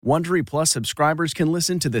Wondery Plus subscribers can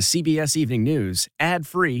listen to the CBS Evening News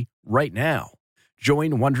ad-free right now.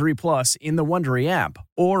 Join Wondery Plus in the Wondery app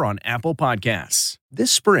or on Apple Podcasts.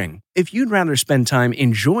 This spring, if you'd rather spend time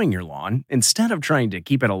enjoying your lawn instead of trying to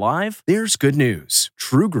keep it alive, there's good news.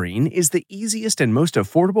 True Green is the easiest and most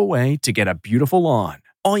affordable way to get a beautiful lawn.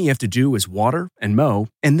 All you have to do is water and mow,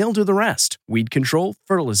 and they'll do the rest. Weed control,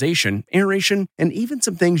 fertilization, aeration, and even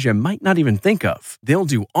some things you might not even think of. They'll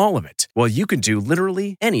do all of it, while you can do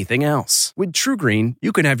literally anything else. With True Green,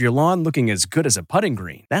 you can have your lawn looking as good as a putting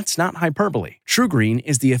green. That's not hyperbole. True Green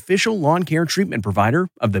is the official lawn care treatment provider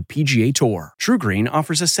of the PGA Tour. True Green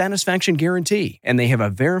offers a satisfaction guarantee, and they have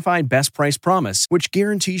a verified best price promise, which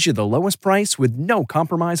guarantees you the lowest price with no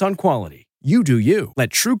compromise on quality. You do you. Let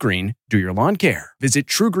True Green do your lawn care. Visit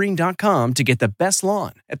truegreen.com to get the best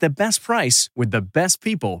lawn at the best price with the best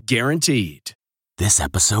people guaranteed. This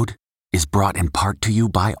episode is brought in part to you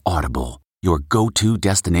by Audible, your go-to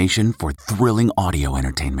destination for thrilling audio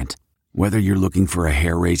entertainment. Whether you're looking for a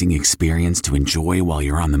hair-raising experience to enjoy while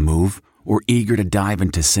you're on the move or eager to dive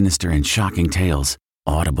into sinister and shocking tales,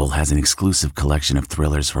 Audible has an exclusive collection of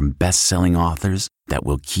thrillers from best-selling authors that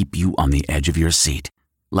will keep you on the edge of your seat.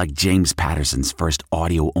 Like James Patterson's first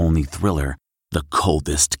audio-only thriller, The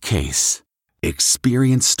Coldest Case.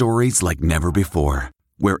 Experience stories like never before,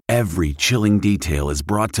 where every chilling detail is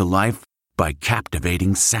brought to life by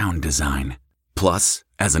captivating sound design. Plus,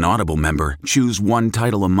 as an Audible member, choose one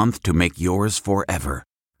title a month to make yours forever.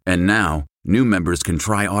 And now, new members can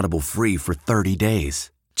try Audible free for 30 days.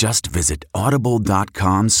 Just visit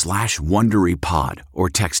audible.com/WonderyPod or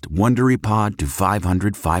text WonderyPod to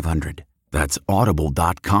 500-500. That's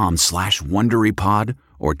audible.com/WonderyPod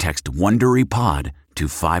or text WonderyPod to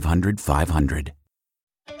 500-500.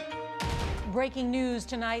 Breaking news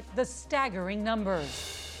tonight, the staggering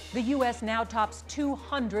numbers. The U.S. now tops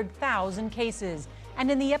 200,000 cases. And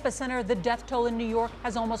in the epicenter, the death toll in New York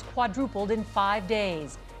has almost quadrupled in 5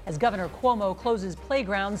 days. As Governor Cuomo closes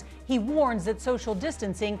playgrounds, he warns that social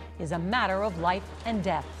distancing is a matter of life and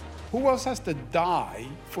death. Who else has to die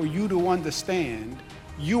for you to understand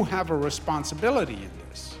you have a responsibility in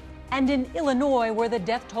this? And in Illinois, where the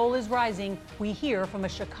death toll is rising, we hear from a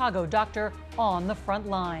Chicago doctor on the front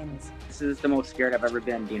lines. This is the most scared I've ever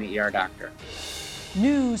been being an ER doctor.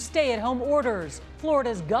 New stay-at-home orders.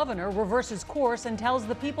 Florida's governor reverses course and tells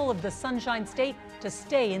the people of the Sunshine State to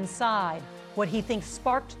stay inside. What he thinks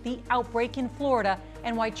sparked the outbreak in Florida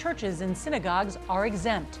and why churches and synagogues are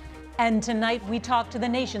exempt. And tonight, we talk to the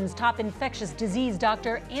nation's top infectious disease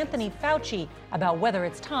doctor, Anthony Fauci, about whether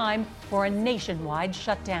it's time for a nationwide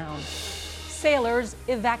shutdown. Sailors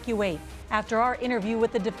evacuate. After our interview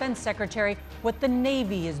with the defense secretary, what the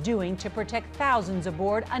Navy is doing to protect thousands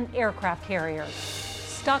aboard an aircraft carrier.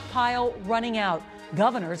 Stockpile running out.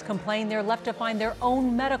 Governors complain they're left to find their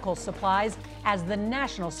own medical supplies as the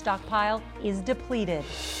national stockpile is depleted.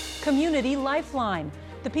 Community lifeline.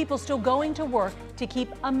 The people still going to work to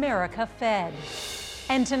keep America fed.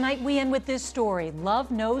 And tonight we end with this story.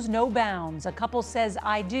 Love knows no bounds. A couple says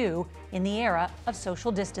I do in the era of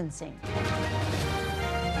social distancing.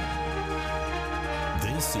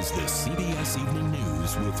 This is the CBS Evening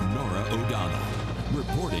News with Norah O'Donnell,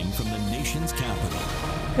 reporting from the nation's capital.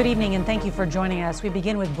 Good evening and thank you for joining us. We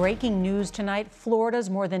begin with breaking news tonight. Florida's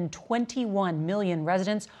more than 21 million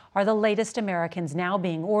residents are the latest Americans now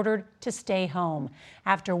being ordered to stay home.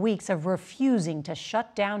 After weeks of refusing to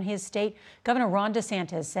shut down his state, Governor Ron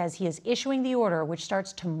DeSantis says he is issuing the order, which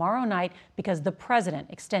starts tomorrow night because the president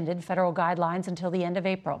extended federal guidelines until the end of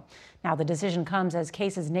April. Now, the decision comes as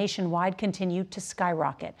cases nationwide continue to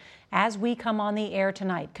skyrocket. As we come on the air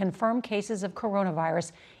tonight, confirmed cases of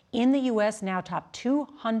coronavirus in the U.S. now top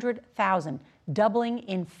 200,000, doubling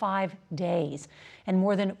in 5 days. And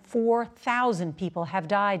more than 4,000 people have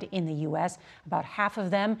died in the U.S., about half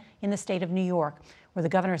of them in the state of New York, where the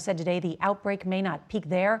governor said today the outbreak may not peak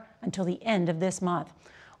there until the end of this month.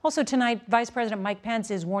 Also tonight, Vice President Mike Pence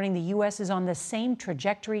is warning the U.S. is on the same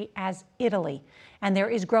trajectory as Italy, and there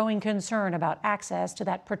is growing concern about access to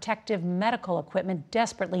that protective medical equipment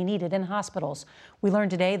desperately needed in hospitals. We learned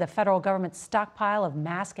today the federal government's stockpile of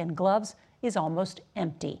masks and gloves is almost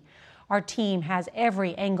empty. Our team has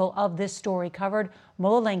every angle of this story covered.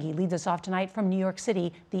 Mola Lenghi leads us off tonight from New York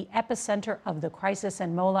City, the epicenter of the crisis.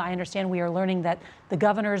 And Mola, I understand we are learning that the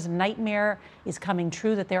governor's nightmare is coming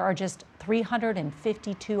true, that there are just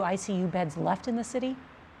 352 ICU beds left in the city.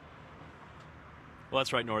 Well,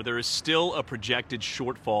 that's right, Norah. There is still a projected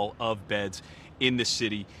shortfall of beds in the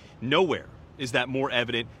city. Nowhere is that more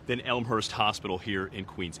evident than Elmhurst Hospital here in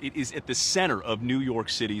Queens. It is at the center of New York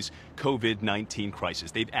City's COVID-19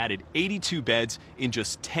 crisis. They've added 82 beds in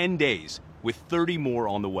just 10 days with 30 more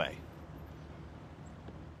on the way.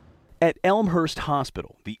 At Elmhurst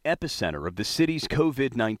Hospital, the epicenter of the city's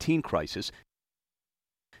COVID-19 crisis,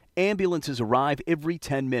 ambulances arrive every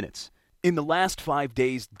 10 minutes. In the last 5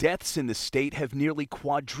 days, deaths in the state have nearly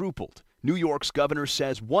quadrupled. New York's governor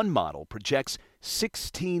says one model projects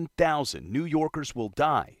 16,000 New Yorkers will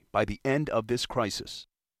die by the end of this crisis.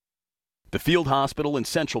 The field hospital in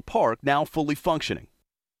Central Park now fully functioning.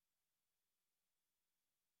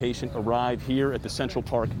 Patient arrived here at the Central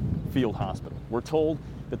Park Field Hospital. We're told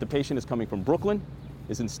that the patient is coming from Brooklyn,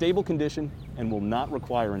 is in stable condition, and will not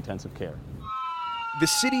require intensive care. The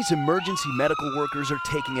city's emergency medical workers are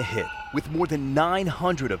taking a hit, with more than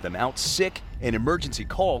 900 of them out sick and emergency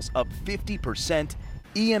calls up 50%.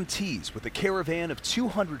 EMTs with a caravan of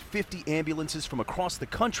 250 ambulances from across the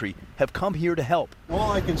country have come here to help.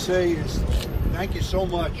 All I can say is thank you so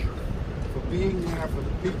much for being there for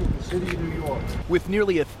the people of the city of New York. With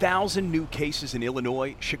nearly 1,000 new cases in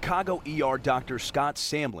Illinois, Chicago ER Dr. Scott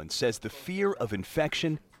Samlin says the fear of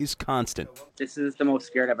infection is constant. This is the most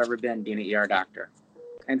scared I've ever been being an ER doctor.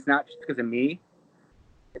 And it's not just because of me.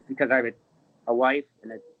 It's because I have a wife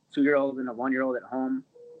and a 2-year-old and a 1-year-old at home.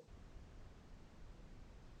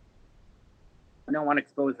 I don't want to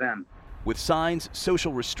expose them. With signs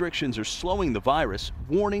social restrictions are slowing the virus,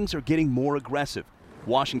 warnings are getting more aggressive.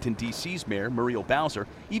 Washington, D.C.'s Mayor Muriel Bowser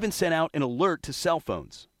even sent out an alert to cell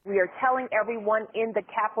phones. We are telling everyone in the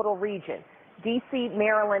capital region, D.C.,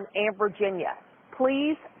 Maryland, and Virginia,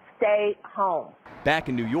 please stay home. Back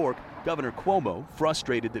in New York, Governor Cuomo,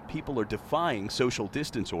 frustrated that people are defying social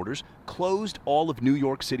distance orders, closed all of New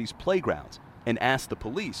York City's playgrounds and asked the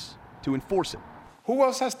police to enforce it. Who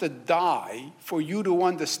else has to die for you to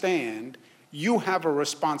understand you have a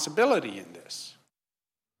responsibility in this?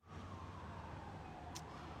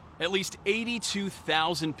 At least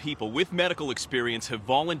 82,000 people with medical experience have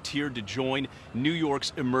volunteered to join New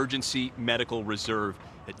York's emergency medical reserve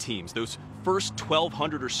teams. Those first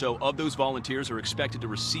 1,200 or so of those volunteers are expected to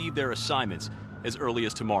receive their assignments as early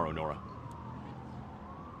as tomorrow, Norah.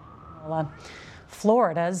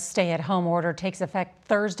 Florida's stay-at-home order takes effect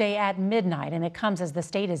Thursday at midnight, and it comes as the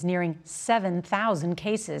state is nearing 7,000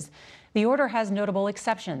 cases. The order has notable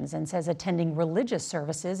exceptions and says attending religious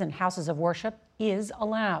services and houses of worship is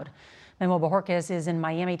allowed. Manuel Bojorquez is in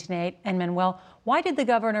Miami tonight. And Manuel, why did the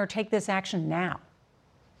governor take this action now?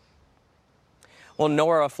 Well,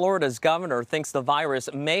 Norah, Florida's governor thinks the virus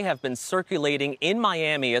may have been circulating in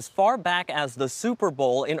Miami as far back as the Super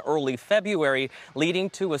Bowl in early February, leading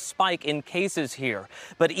to a spike in cases here.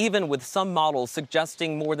 But even with some models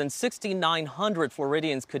suggesting more than 6,900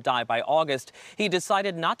 Floridians could die by August, he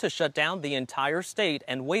decided not to shut down the entire state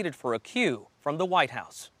and waited for a cue from the White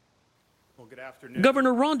House. Well, good afternoon.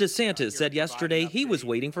 Governor Ron DeSantis said yesterday he was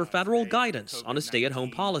waiting for federal guidance on a stay-at-home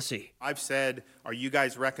policy. I've said, are you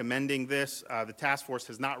guys recommending this? The task force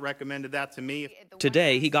has not recommended that to me.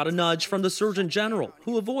 Today, he got a nudge from the Surgeon General,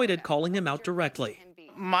 who avoided calling him out directly.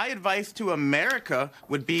 My advice to America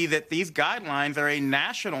would be that these guidelines are a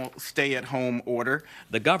national stay-at-home order.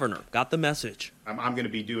 The governor got the message. I'm going to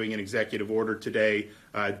be doing an executive order today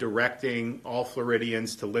directing all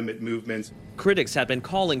Floridians to limit movements. Critics had been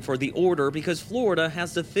calling for the order because Florida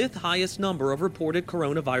has the 5th highest number of reported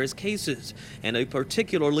coronavirus cases and a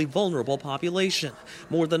particularly vulnerable population.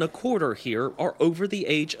 More than a quarter here are over the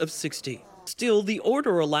age of 60. Still, the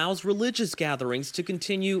order allows religious gatherings to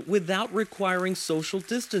continue without requiring social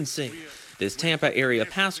distancing. This Tampa area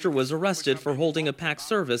pastor was arrested for holding a packed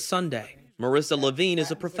service Sunday. Marissa Levine is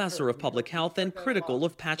a professor of public health and critical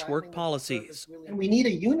of patchwork policies. And we need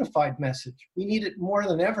a unified message. We need it more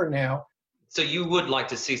than ever now. So you would like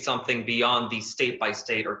to see something beyond the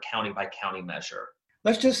state-by-state or county-by-county measure?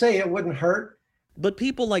 Let's just say it wouldn't hurt. But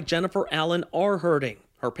people like Jennifer Allen are hurting.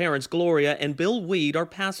 Her parents, Gloria and Bill Weed, are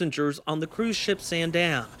passengers on the cruise ship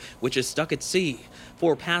Sandan, which is stuck at sea.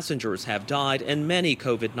 4 passengers have died and many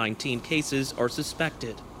COVID-19 cases are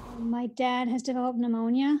suspected. My dad has developed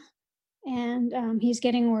pneumonia and he's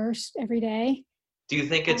getting worse every day. Do you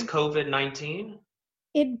think it's COVID-19?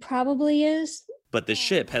 It probably is. But the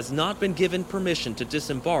ship has not been given permission to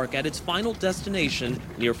disembark at its final destination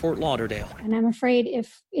near Fort Lauderdale. And I'm afraid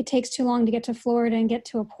if it takes too long to get to Florida and get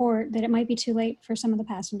to a port, that it might be too late for some of the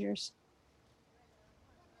passengers.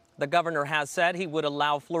 The governor has said he would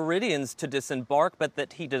allow Floridians to disembark, but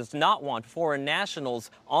that he does not want foreign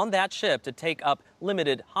nationals on that ship to take up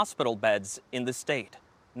limited hospital beds in the state.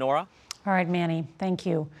 Norah? All right, Manny, thank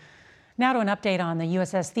you. Now to an update on the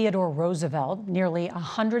USS Theodore Roosevelt. Nearly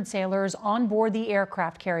 100 sailors on board the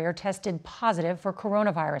aircraft carrier tested positive for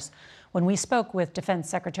coronavirus. When we spoke with Defense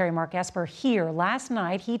Secretary Mark Esper here last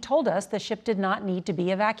night, he told us the ship did not need to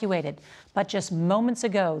be evacuated. But just moments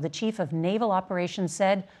ago, the Chief of Naval Operations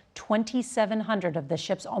said 2,700 of the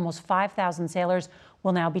ship's almost 5,000 sailors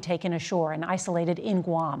will now be taken ashore and isolated in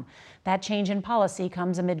Guam. That change in policy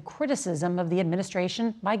comes amid criticism of the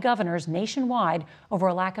administration by governors nationwide over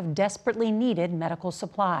a lack of desperately needed medical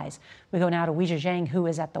supplies. We go now to Weijia Zhang, who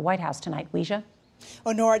is at the White House tonight. Weijia?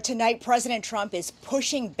 Well, Norah, tonight President Trump is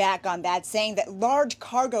pushing back on that, saying that large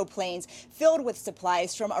cargo planes filled with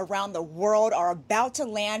supplies from around the world are about to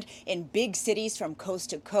land in big cities from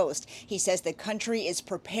coast to coast. He says the country is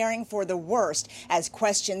preparing for the worst as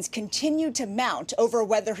questions continue to mount over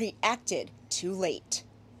whether he acted too late.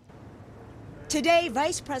 Today,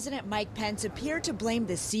 Vice President Mike Pence appeared to blame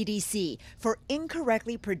the CDC for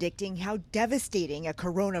incorrectly predicting how devastating a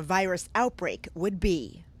coronavirus outbreak would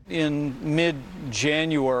be. In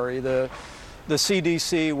mid-January, the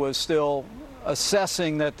CDC was still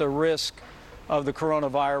assessing that the risk of the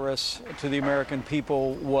coronavirus to the American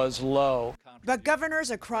people was low. But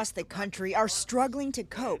governors across the country are struggling to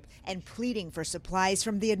cope and pleading for supplies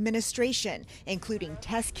from the administration, including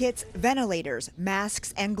test kits, ventilators,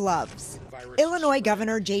 masks, and gloves. Illinois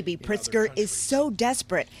Governor J.B. Pritzker is so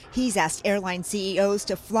desperate, he's asked airline CEOs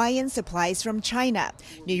to fly in supplies from China.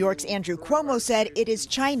 New York's Andrew Cuomo said it is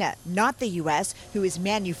China, not the U.S., who is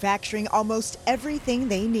manufacturing almost everything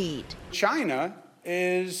they need. China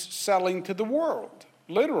is selling to the world,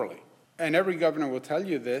 literally. And every governor will tell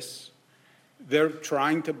you this. They're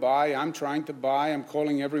trying to buy, I'm trying to buy, I'm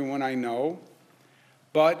calling everyone I know.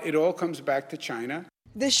 But it all comes back to China.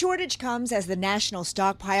 The shortage comes as the national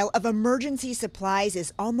stockpile of emergency supplies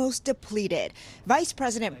is almost depleted. Vice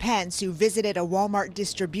President Pence, who visited a Walmart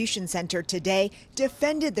distribution center today,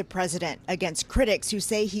 defended the president against critics who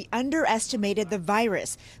say he underestimated the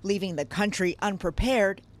virus, leaving the country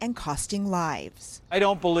unprepared and costing lives. I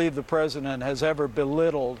don't believe the president has ever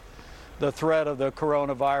belittled the threat of the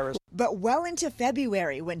coronavirus. But well into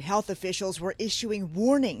February, when health officials were issuing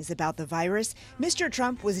warnings about the virus, Mr.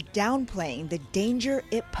 Trump was downplaying the danger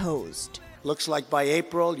it posed. Looks like by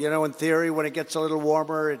April, in theory, when it gets a little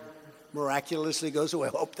warmer, it miraculously goes away.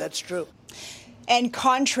 I hope that's true. And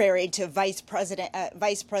contrary to Vice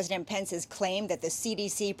President Pence's claim that the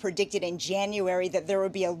CDC predicted in January that there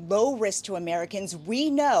would be a low risk to Americans, we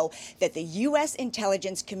know that the U.S.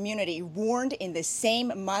 intelligence community warned in the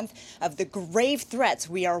same month of the grave threats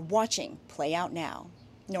we are watching play out now.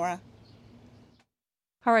 Norah?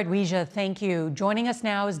 All right, Weijia, thank you. Joining us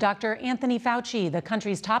now is Dr. Anthony Fauci, the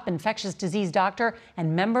country's top infectious disease doctor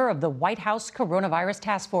and member of the White House Coronavirus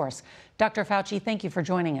Task Force. Dr. Fauci, thank you for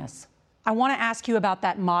joining us. I want to ask you about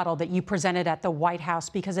that model that you presented at the White House,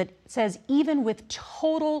 because it says even with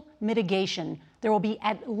total mitigation, there will be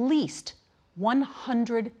at least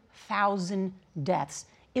 100,000 deaths.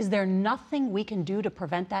 Is there nothing we can do to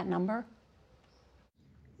prevent that number?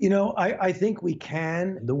 I think we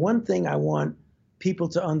can. The one thing I want people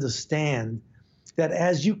to understand, that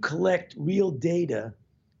as you collect real data,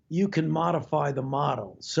 you can modify the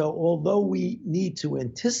model. So although we need to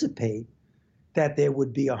anticipate that there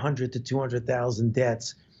would be 100 to 200,000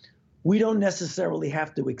 deaths, we don't necessarily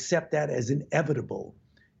have to accept that as inevitable.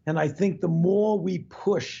 And I think the more we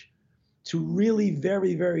push to really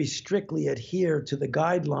very, very strictly adhere to the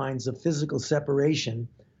guidelines of physical separation,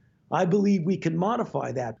 I believe we can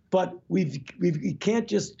modify that. But we can't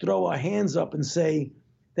just throw our hands up and say,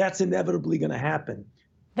 that's inevitably going to happen.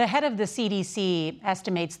 The head of the CDC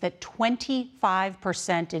estimates that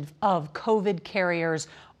 25% of COVID carriers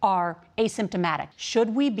are asymptomatic.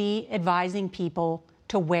 Should we be advising people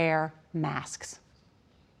to wear masks?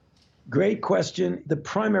 Great question. The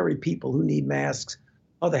primary people who need masks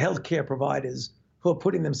are the healthcare providers who are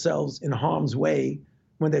putting themselves in harm's way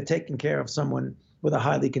when they're taking care of someone with a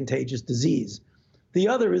highly contagious disease. The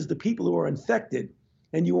other is the people who are infected,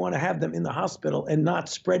 and you want to have them in the hospital and not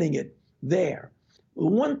spreading it there.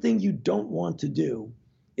 One thing you don't want to do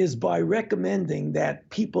is, by recommending that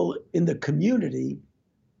people in the community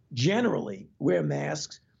generally wear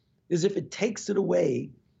masks, is if it takes it away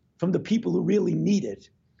from the people who really need it.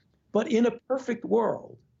 But in a perfect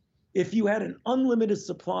world, if you had an unlimited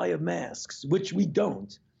supply of masks, which we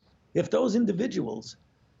don't, if those individuals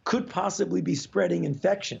could possibly be spreading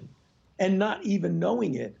infection and not even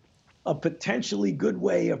knowing it, a potentially good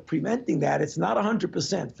way of preventing that, it's not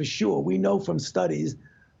 100% for sure. We know from studies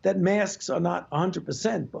that masks are not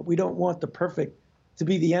 100%, but we don't want the perfect to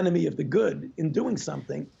be the enemy of the good in doing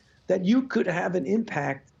something, that you could have an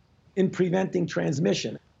impact in preventing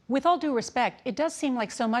transmission. With all due respect, it does seem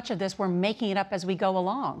like so much of this we're making it up as we go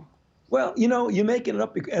along. Well, you're making it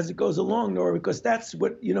up as it goes along, Norah, because that's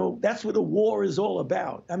what a war is all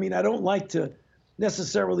about. I mean, I don't like to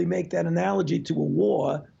necessarily make that analogy to a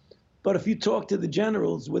war, but if you talk to the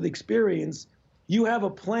generals with experience, you have a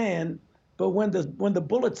plan, but when the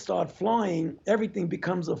bullets start flying, everything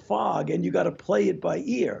becomes a fog, and you got to play it by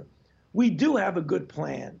ear. We do have a good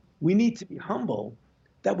plan. We need to be humble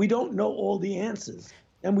that we don't know all the answers,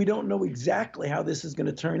 and we don't know exactly how this is going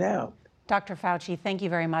to turn out. Dr. Fauci, thank you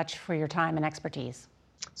very much for your time and expertise.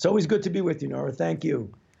 It's always good to be with you, Norah. Thank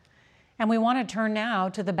you. And we want to turn now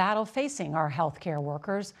to the battle facing our healthcare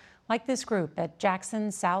workers, like this group at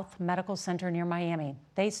Jackson South Medical Center near Miami.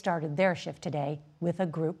 They started their shift today with a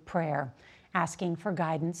group prayer, asking for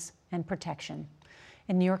guidance and protection.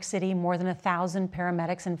 In New York City, more than 1,000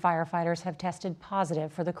 paramedics and firefighters have tested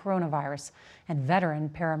positive for the coronavirus. And veteran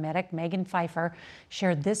paramedic Megan Pfeiffer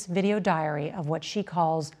shared this video diary of what she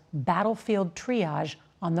calls battlefield triage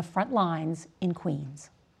on the front lines in Queens.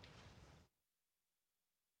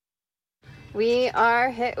 We are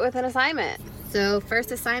hit with an assignment. So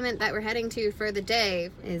first assignment that we're heading to for the day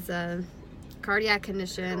is a cardiac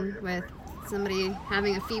condition with somebody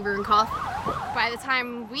having a fever and cough. By the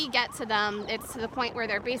time we get to them, it's to the point where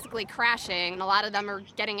they're basically crashing. A lot of them are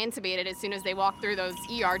getting intubated as soon as they walk through those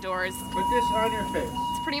ER doors. Put this on your face.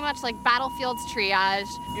 It's pretty much like battlefields triage.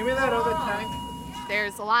 Give me that other tank.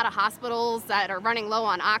 There's a lot of hospitals that are running low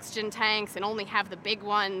on oxygen tanks and only have the big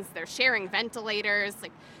ones. They're sharing ventilators.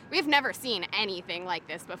 We've never seen anything like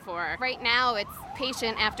this before. Right now, it's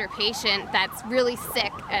patient after patient that's really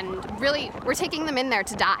sick, and really, we're taking them in there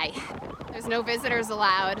to die. There's no visitors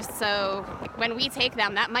allowed, so when we take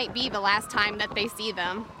them, that might be the last time that they see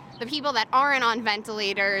them. The people that aren't on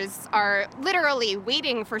ventilators are literally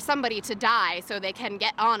waiting for somebody to die so they can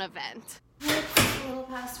get on a vent. It's a little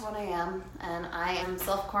past 1 a.m. and I am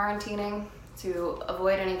self-quarantining to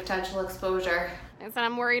avoid any potential exposure. And so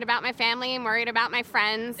I'm worried about my family, I'm worried about my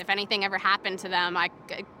friends. If anything ever happened to them, I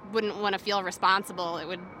wouldn't want to feel responsible.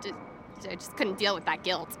 I just couldn't deal with that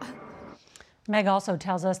guilt. Meg also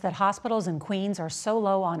tells us that hospitals in Queens are so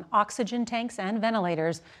low on oxygen tanks and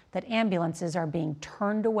ventilators that ambulances are being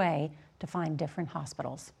turned away to find different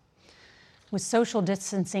hospitals. With social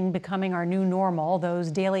distancing becoming our new normal,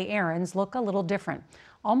 those daily errands look a little different.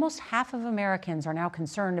 Almost half of Americans are now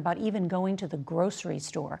concerned about even going to the grocery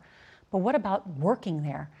store. But what about working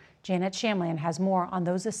there? Janet Shamlian has more on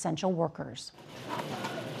those essential workers.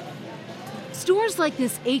 Stores like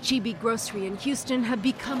this H-E-B grocery in Houston have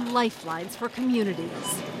become lifelines for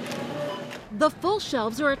communities. The full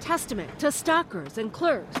shelves are a testament to stockers and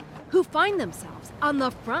clerks who find themselves on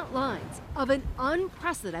the front lines of an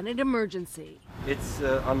unprecedented emergency. It's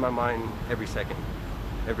on my mind every second.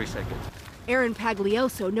 Aaron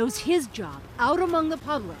Paglioso knows his job out among the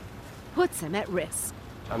public puts him at risk.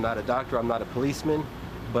 I'm not a doctor, I'm not a policeman,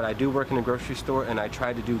 but I do work in a grocery store and I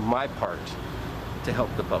try to do my part to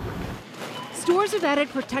help the public. Stores have added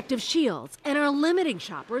protective shields and are limiting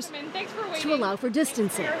shoppers to allow for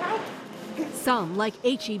distancing. Some, like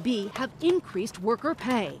H-E-B, have increased worker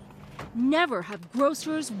pay. Never have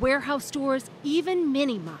grocers, warehouse stores, even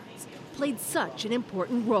mini-marts played such an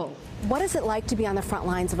important role. What is it like to be on the front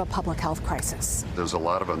lines of a public health crisis? There's a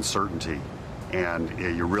lot of uncertainty, and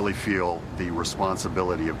you really feel the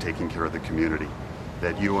responsibility of taking care of the community,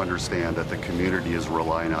 that you understand that the community is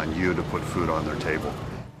relying on you to put food on their table.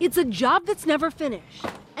 It's a job that's never finished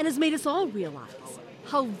and has made us all realize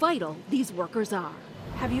how vital these workers are.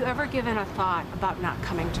 Have you ever given a thought about not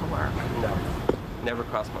coming to work? No, never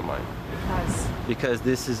crossed my mind. Because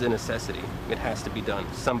this is a necessity. It has to be done.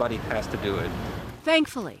 Somebody has to do it.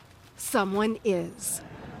 Thankfully, someone is.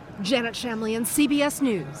 Janet Shamlian, CBS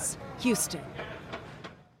News, Houston.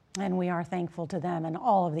 And we are thankful to them and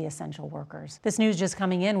all of the essential workers. This news just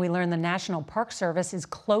coming in, we learned the National Park Service is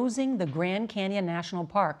closing the Grand Canyon National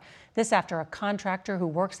Park. This after a contractor who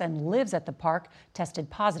works and lives at the park tested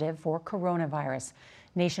positive for coronavirus.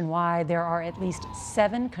 Nationwide, there are at least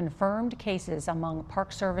 7 confirmed cases among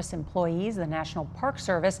Park Service employees. The National Park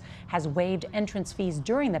Service has waived entrance fees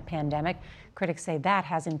during the pandemic. Critics say that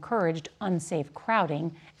has encouraged unsafe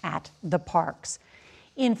crowding at the parks.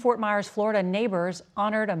 In Fort Myers, Florida, neighbors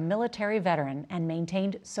honored a military veteran and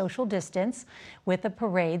maintained social distance with a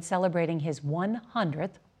parade celebrating his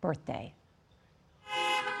 100th birthday.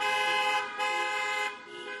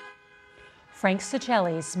 Frank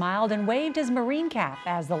Cicelli smiled and waved his Marine cap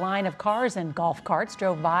as the line of cars and golf carts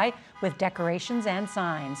drove by with decorations and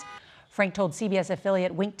signs. Frank told CBS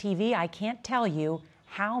affiliate Wink TV, "I can't tell you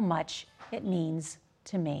how much it means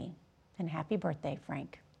to me." And happy birthday,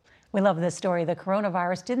 Frank. We love this story. The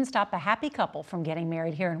coronavirus didn't stop a happy couple from getting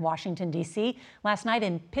married here in Washington, D.C. last night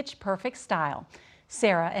in pitch-perfect style.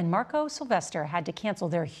 Sarah and Marco Sylvester had to cancel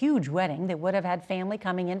their huge wedding that would have had family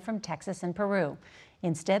coming in from Texas and Peru.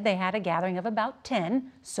 Instead, they had a gathering of about 10,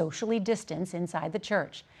 socially distanced, inside the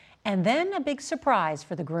church. And then a big surprise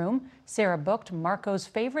for the groom. Sarah booked Marco's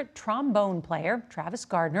favorite trombone player, Travis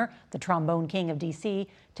Gardner, the trombone king of D.C.,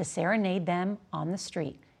 to serenade them on the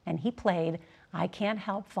street. And he played I Can't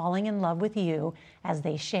Help Falling in Love with You as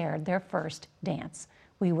they shared their first dance.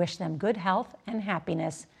 We wish them good health and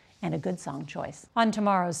happiness and a good song choice. On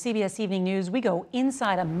tomorrow's CBS Evening News, we go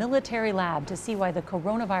inside a military lab to see why the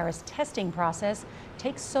coronavirus testing process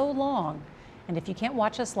takes so long. And if you can't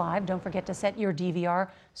watch us live, don't forget to set your DVR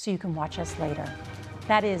so you can watch us later.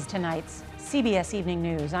 That is tonight's CBS Evening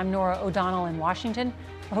News. I'm Norah O'Donnell in Washington.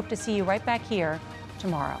 I hope to see you right back here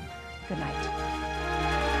tomorrow. Good night.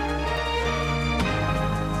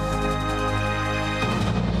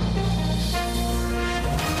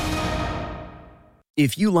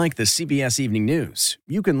 If you like the CBS Evening News,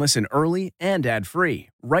 you can listen early and ad-free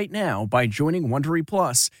right now by joining Wondery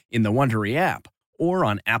Plus in the Wondery app or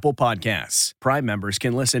on Apple Podcasts. Prime members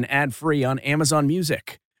can listen ad-free on Amazon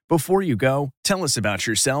Music. Before you go, tell us about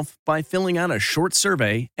yourself by filling out a short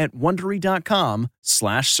survey at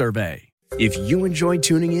Wondery.com/survey. If you enjoy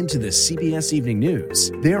tuning in to the CBS Evening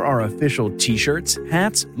News, there are official t-shirts,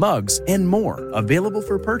 hats, mugs, and more available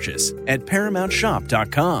for purchase at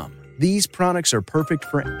ParamountShop.com. These products are perfect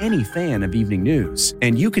for any fan of evening news,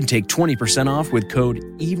 and you can take 20% off with code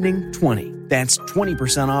EVENING20. That's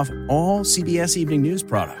 20% off all CBS Evening News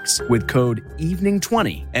products with code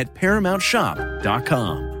EVENING20 at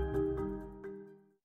ParamountShop.com.